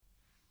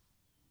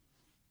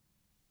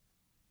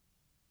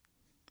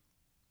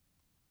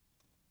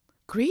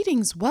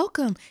Greetings,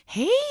 welcome.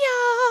 Hey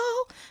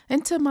y'all.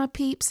 And to my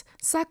peeps,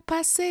 sac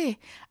passe.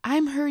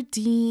 I'm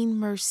Herdine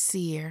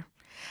Mercier.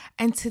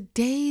 And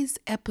today's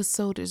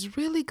episode is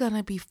really going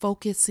to be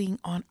focusing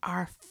on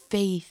our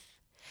faith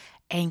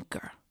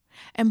anchor.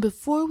 And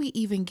before we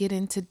even get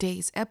into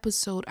today's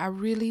episode, I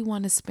really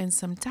want to spend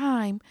some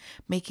time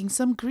making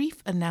some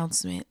grief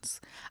announcements.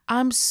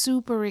 I'm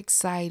super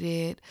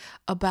excited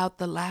about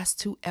the last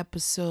two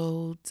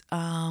episodes.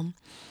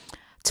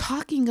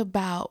 Talking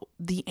about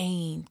the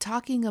aim,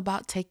 talking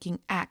about taking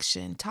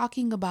action,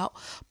 talking about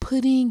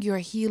putting your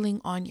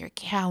healing on your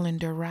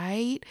calendar,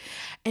 right?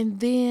 And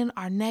then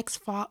our next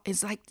fall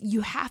is like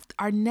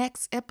our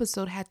next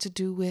episode had to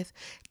do with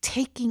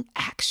taking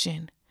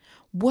action.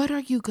 What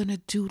are you going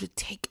to do to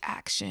take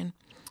action?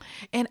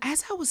 And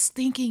as I was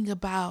thinking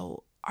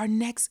about our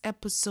next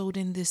episode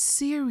in this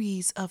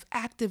series of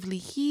actively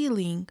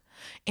healing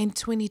in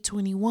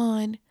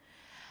 2021,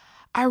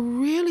 I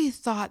really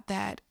thought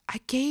that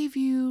I gave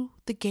you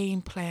the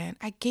game plan.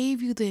 I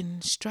gave you the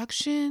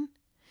instruction.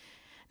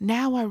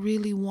 Now I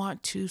really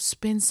want to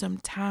spend some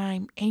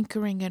time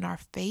anchoring in our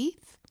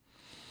faith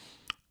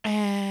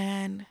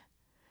and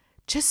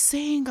just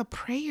saying a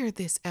prayer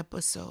this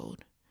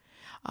episode.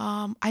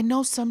 I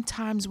know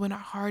sometimes when our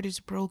heart is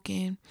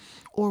broken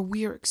or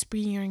we are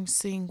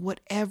experiencing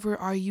whatever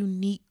our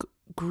unique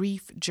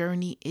grief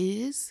journey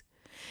is,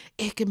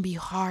 it can be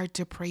hard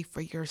to pray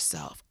for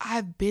yourself.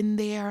 I've been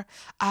there,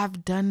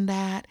 I've done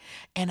that,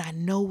 and I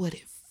know what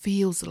it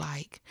feels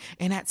like.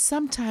 And at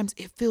sometimes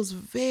it feels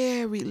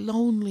very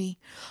lonely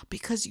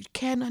because you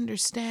can't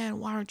understand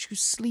why aren't you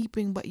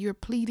sleeping, but you're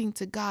pleading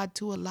to God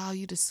to allow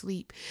you to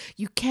sleep.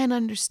 You can't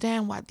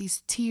understand why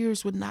these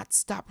tears would not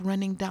stop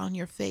running down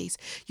your face.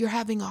 You're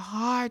having a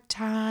hard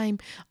time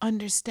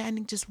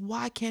understanding just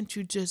why can't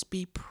you just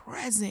be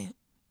present?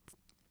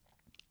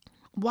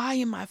 Why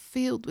am I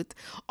filled with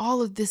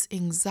all of this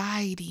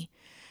anxiety?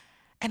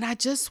 And I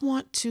just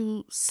want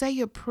to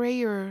say a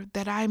prayer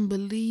that I'm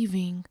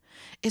believing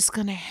is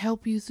going to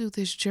help you through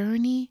this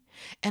journey.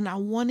 And I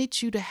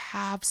wanted you to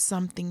have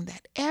something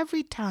that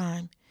every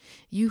time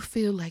you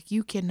feel like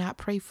you cannot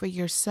pray for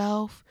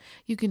yourself,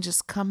 you can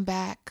just come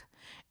back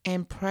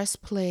and press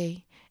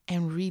play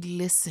and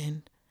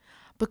re-listen.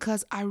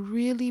 Because I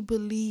really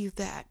believe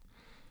that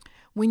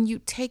when you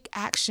take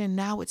action,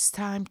 now it's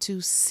time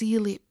to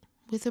seal it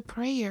with a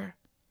prayer.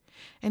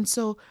 And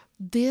so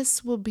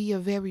this will be a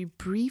very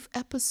brief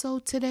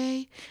episode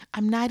today.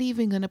 I'm not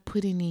even going to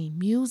put any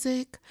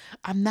music.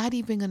 I'm not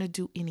even going to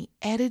do any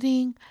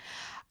editing.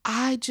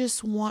 I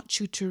just want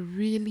you to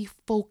really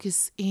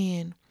focus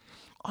in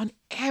on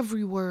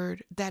every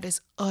word that is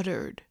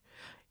uttered.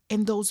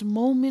 In those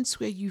moments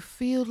where you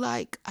feel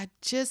like I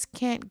just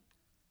can't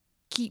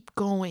keep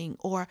going,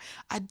 or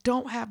I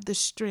don't have the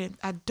strength,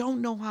 I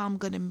don't know how I'm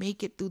going to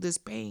make it through this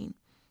pain.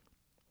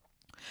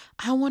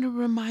 I want to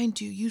remind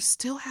you, you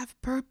still have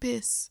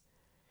purpose.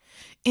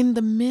 In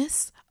the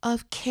midst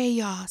of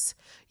chaos,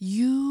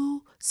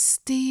 you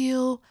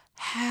still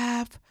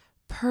have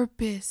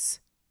purpose.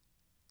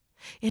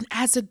 And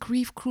as a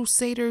grief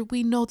crusader,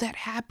 we know that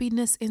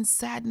happiness and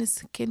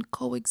sadness can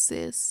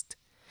coexist.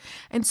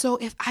 And so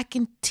if I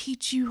can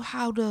teach you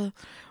how to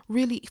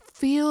really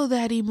feel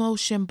that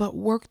emotion, but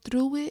work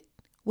through it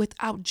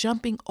without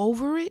jumping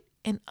over it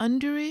and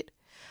under it,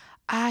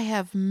 I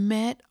have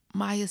met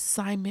my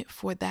assignment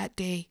for that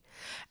day.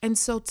 And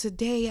so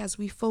today, as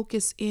we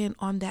focus in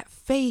on that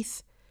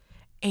faith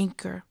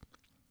anchor,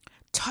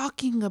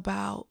 talking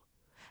about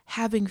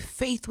having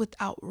faith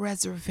without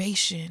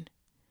reservation,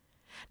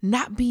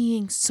 not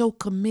being so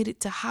committed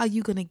to how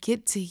you're going to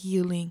get to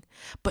healing,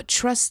 but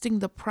trusting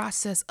the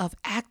process of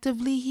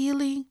actively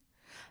healing,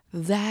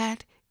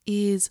 that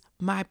is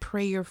my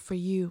prayer for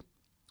you.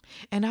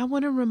 And I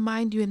want to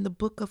remind you, in the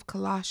book of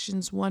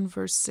Colossians 1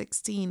 verse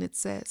 16, it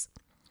says,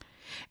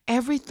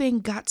 everything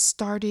got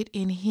started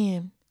in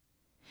Him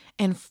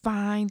and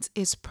finds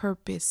its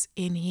purpose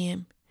in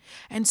Him.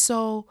 And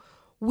so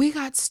we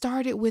got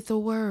started with a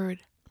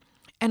word.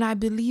 And I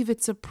believe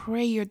it's a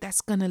prayer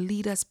that's going to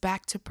lead us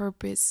back to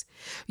purpose.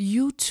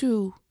 You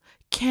too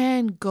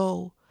can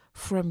go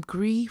from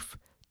grief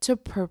to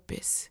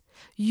purpose.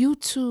 You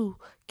too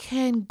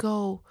can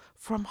go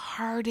from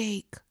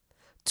heartache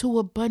to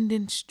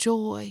abundance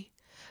joy.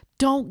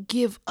 Don't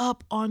give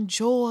up on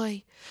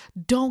joy.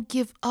 Don't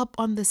give up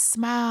on the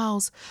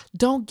smiles.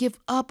 Don't give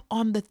up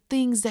on the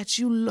things that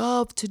you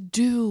love to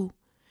do.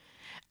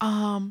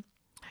 And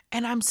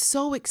I'm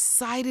so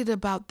excited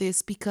about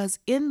this because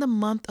in the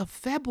month of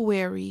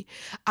February,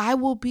 I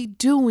will be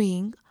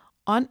doing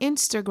on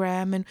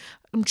Instagram, and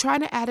I'm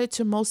trying to add it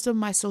to most of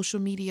my social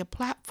media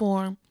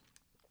platform,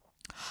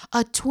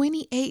 a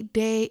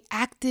 28-day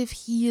active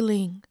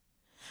healing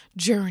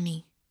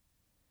journey,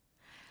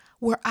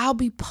 where I'll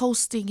be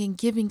posting and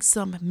giving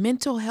some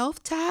mental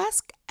health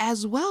tasks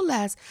as well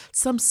as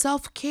some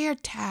self-care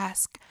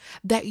tasks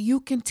that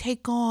you can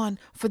take on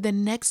for the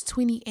next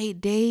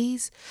 28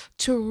 days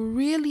to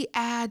really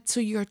add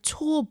to your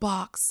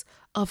toolbox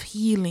of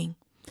healing.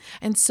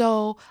 And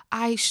so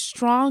I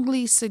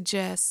strongly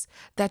suggest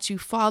that you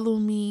follow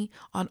me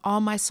on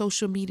all my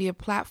social media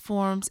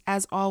platforms.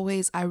 As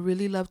always, I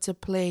really love to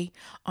play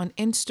on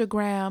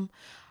Instagram.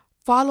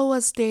 Follow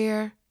us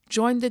there.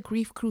 Join the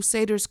Grief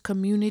Crusaders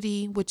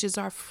community, which is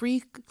our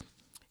free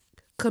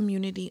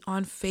community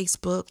on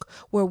Facebook,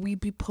 where we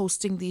be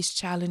posting these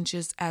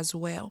challenges as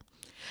well.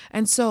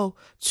 And so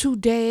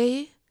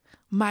today,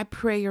 my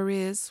prayer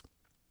is,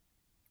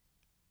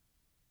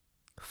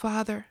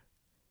 Father,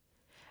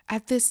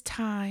 at this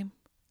time,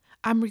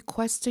 I'm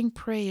requesting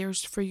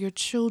prayers for your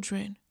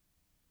children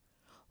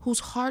whose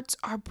hearts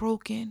are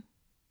broken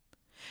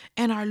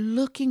and are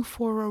looking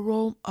for a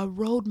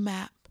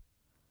roadmap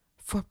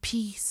for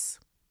peace.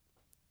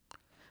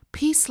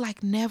 Peace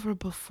like never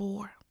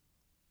before.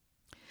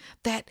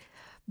 That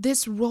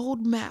this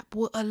roadmap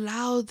will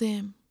allow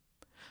them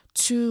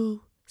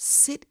to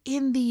sit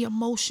in the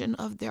emotion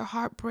of their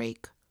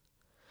heartbreak,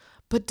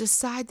 but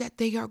decide that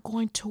they are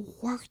going to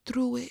work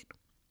through it.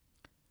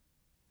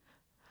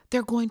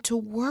 They're going to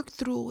work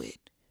through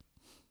it.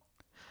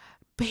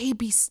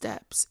 Baby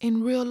steps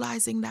in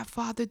realizing that,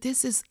 Father,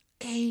 this is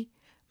a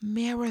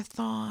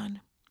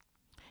marathon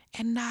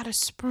and not a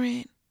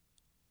sprint.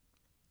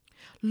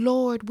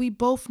 Lord, we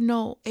both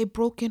know a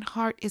broken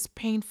heart is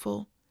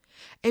painful.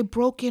 A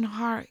broken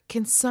heart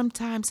can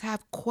sometimes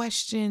have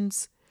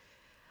questions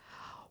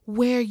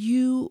where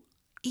you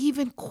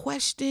even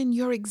question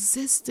your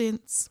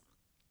existence.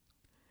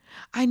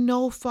 I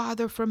know,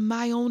 Father, from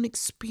my own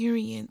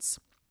experience,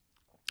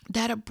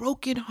 that a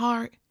broken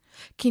heart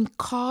can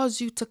cause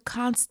you to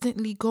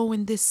constantly go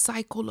in this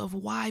cycle of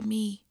why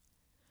me?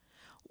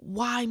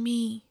 Why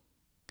me?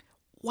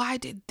 Why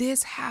did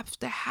this have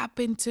to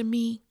happen to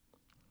me?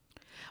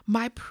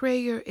 My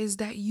prayer is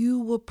that you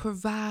will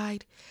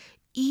provide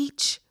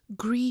each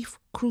grief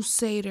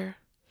crusader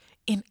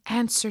an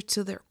answer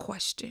to their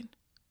question,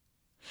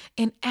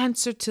 an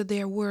answer to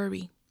their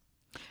worry,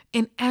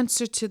 an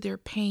answer to their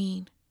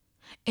pain,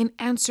 an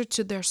answer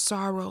to their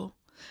sorrow,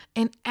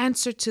 an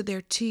answer to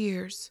their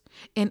tears,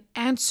 an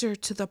answer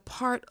to the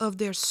part of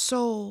their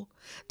soul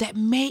that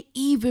may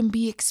even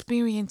be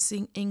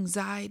experiencing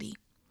anxiety.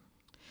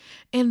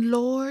 And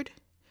Lord,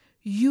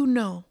 you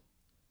know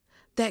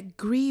that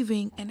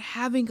grieving and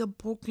having a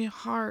broken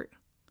heart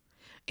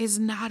is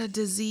not a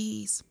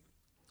disease.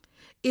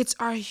 It's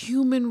our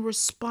human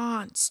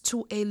response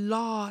to a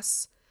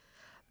loss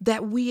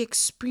that we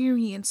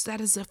experience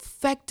that is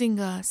affecting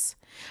us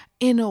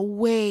in a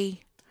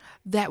way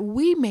that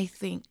we may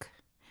think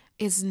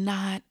is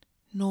not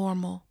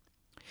normal.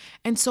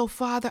 And so,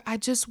 Father, I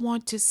just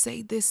want to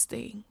say this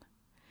thing.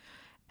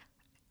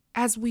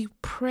 As we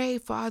pray,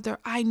 Father,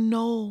 I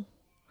know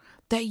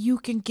that you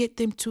can get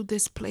them to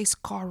this place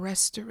called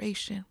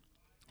restoration.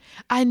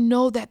 I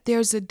know that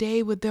there's a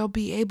day where they'll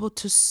be able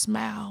to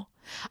smile.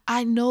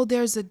 I know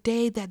there's a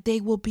day that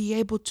they will be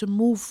able to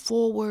move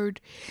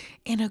forward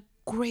in a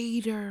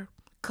greater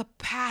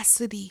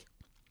capacity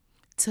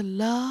to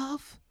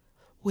love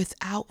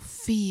without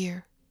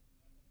fear,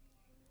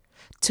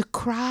 to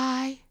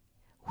cry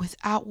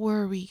without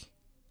worry,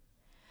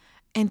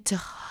 and to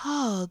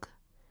hug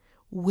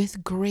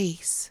with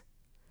grace.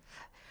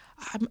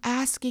 I'm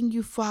asking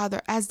you,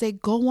 Father, as they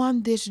go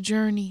on this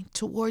journey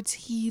towards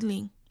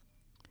healing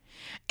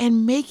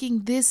and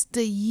making this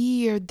the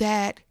year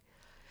that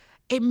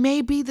it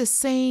may be the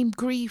same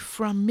grief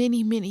from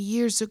many, many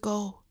years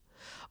ago,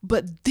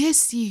 but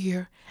this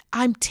year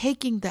I'm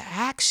taking the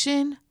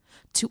action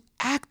to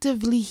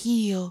actively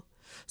heal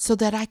so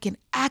that I can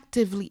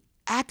actively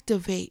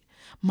activate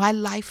my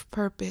life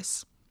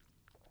purpose.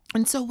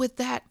 And so with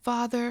that,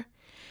 Father,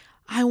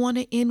 I want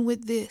to end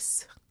with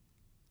this.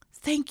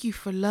 Thank you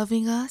for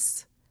loving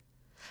us.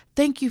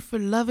 Thank you for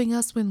loving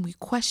us when we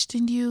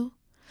questioned you.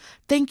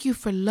 Thank you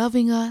for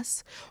loving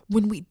us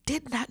when we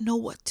did not know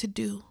what to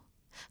do.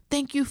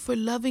 Thank you for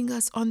loving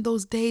us on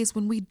those days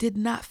when we did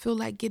not feel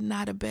like getting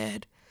out of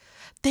bed.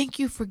 Thank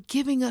you for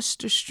giving us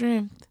the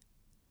strength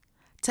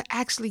to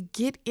actually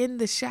get in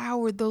the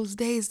shower those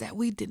days that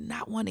we did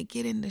not want to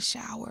get in the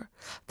shower.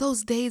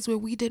 Those days where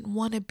we didn't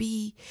want to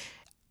be,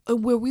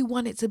 where we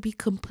wanted to be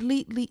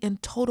completely in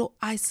total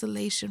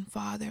isolation,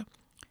 Father.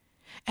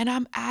 And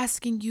I'm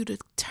asking you to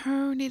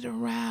turn it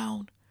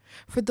around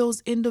for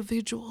those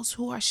individuals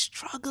who are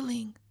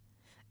struggling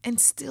and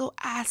still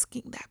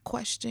asking that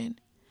question.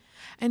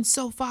 And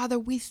so, Father,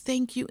 we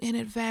thank you in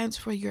advance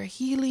for your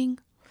healing.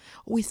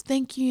 We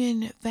thank you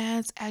in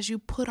advance as you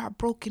put our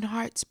broken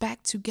hearts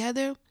back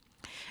together.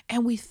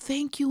 And we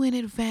thank you in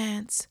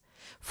advance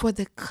for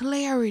the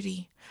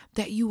clarity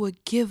that you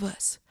would give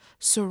us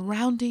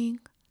surrounding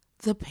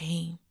the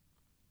pain.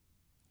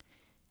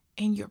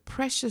 In your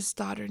precious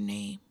daughter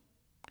name,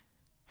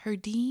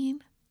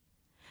 Herdine,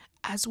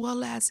 as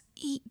well as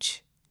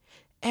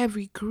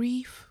every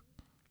grief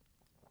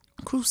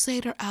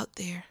crusader out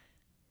there,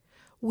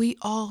 we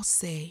all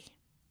say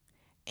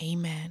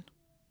amen.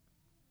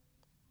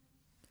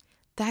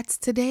 That's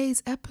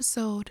today's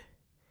episode.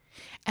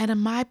 And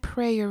my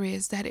prayer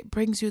is that it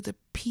brings you the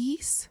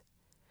peace,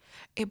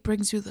 it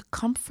brings you the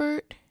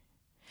comfort,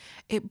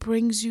 it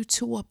brings you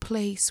to a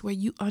place where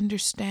you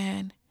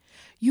understand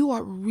you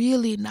are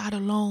really not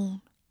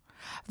alone.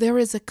 There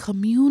is a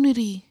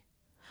community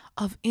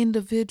of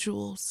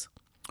individuals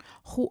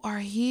who are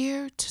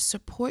here to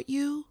support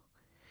you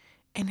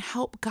and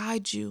help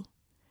guide you.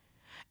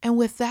 And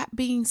with that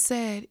being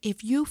said,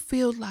 if you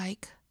feel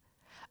like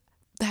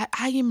that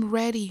I am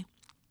ready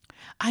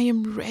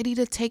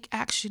to take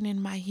action in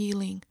my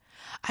healing,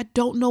 I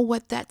don't know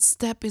what that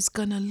step is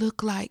going to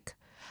look like,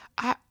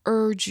 I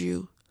urge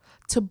you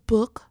to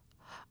book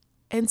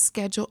and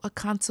schedule a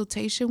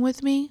consultation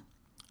with me.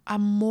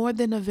 I'm more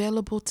than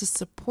available to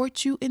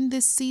support you in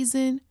this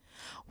season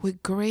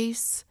with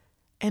grace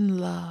and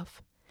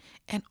love.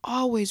 And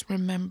always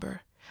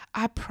remember,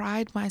 I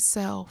pride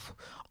myself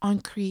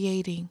on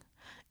creating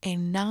a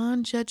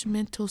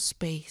non-judgmental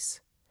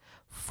space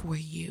for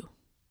you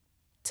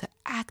to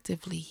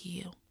actively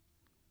heal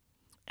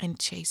and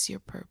chase your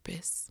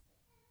purpose.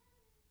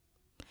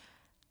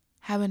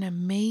 Have an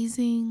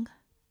amazing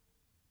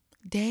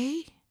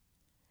day,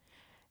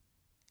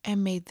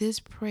 and may this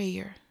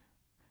prayer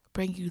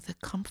bring you the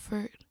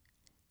comfort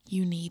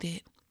you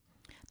needed.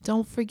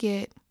 Don't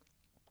forget,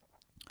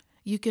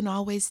 you can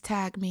always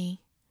tag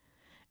me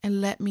and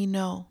let me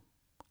know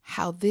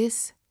how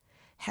this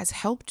has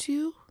helped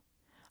you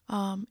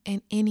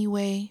in any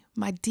way.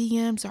 My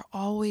DMs are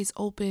always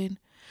open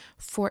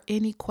for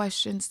any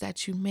questions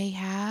that you may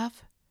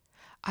have.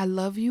 I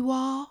love you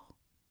all.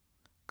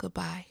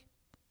 Goodbye.